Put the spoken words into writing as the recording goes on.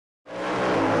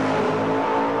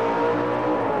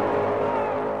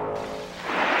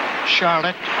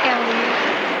Charlotte.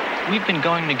 Elliot. We've been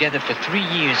going together for 3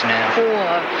 years now.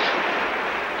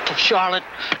 4. Charlotte,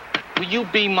 will you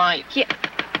be my... Yeah.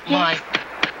 My... Yes.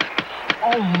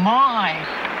 Oh, my.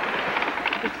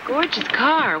 This gorgeous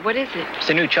car. What is it? It's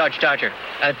a new Dodge Charger.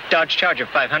 A Dodge Charger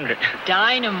 500.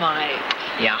 Dynamite.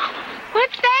 Yeah.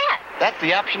 What's that? That's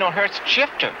the optional Hertz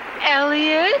shifter.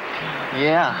 Elliot?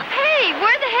 Yeah. Hey, where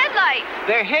are the headlights?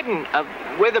 They're hidden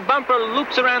where the bumper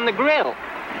loops around the grill.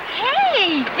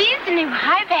 Hey, these new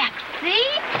high back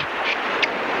seats?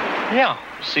 Yeah.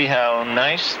 See how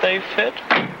nice they fit?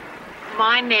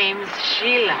 My name's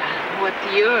Sheila. What's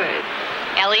yours?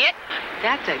 Elliot?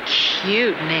 That's a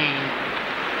cute name.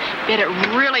 Bet it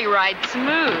really rides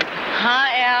smooth. Huh,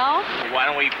 El? Why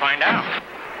don't we find out?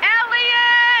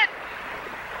 Elliot!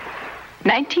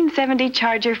 1970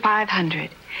 Charger 500.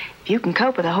 If you can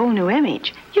cope with a whole new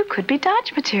image, you could be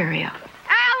Dodge material.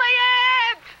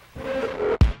 Elliot!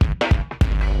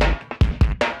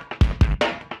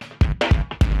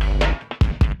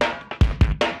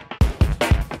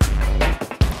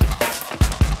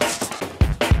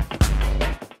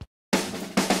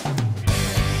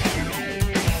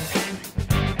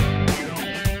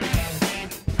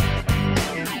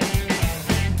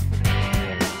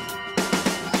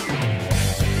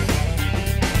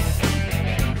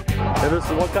 And this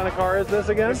is, what kind of car is this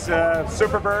again? It's a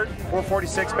Superbird,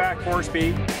 446 back,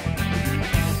 4-speed.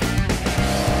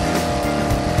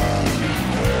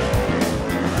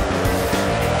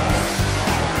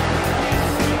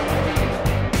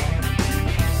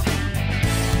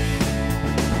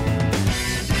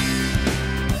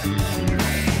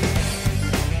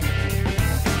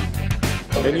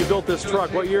 And you built this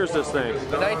truck. What year is this thing?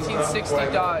 1960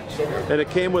 Dodge. And it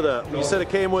came with a, you said it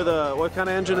came with a, what kind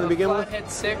of engine to begin with? Flathead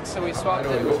 6, so we swapped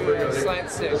it to a slant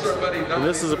 6. And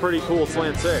this is a pretty cool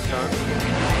slant 6, huh?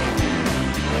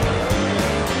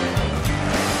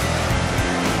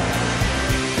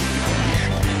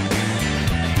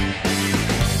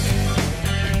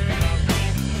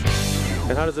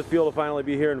 And how does it feel to finally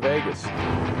be here in Vegas?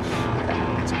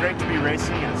 It's great to be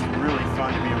racing, and it's really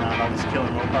fun to be around all these killer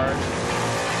Mopars.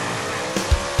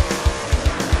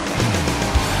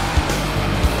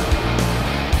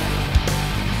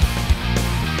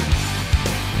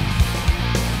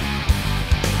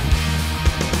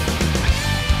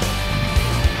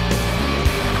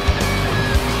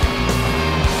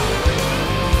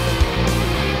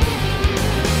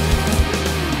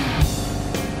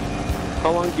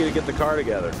 How long did you get the car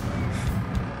together?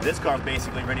 This car's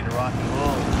basically ready to rock and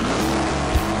roll.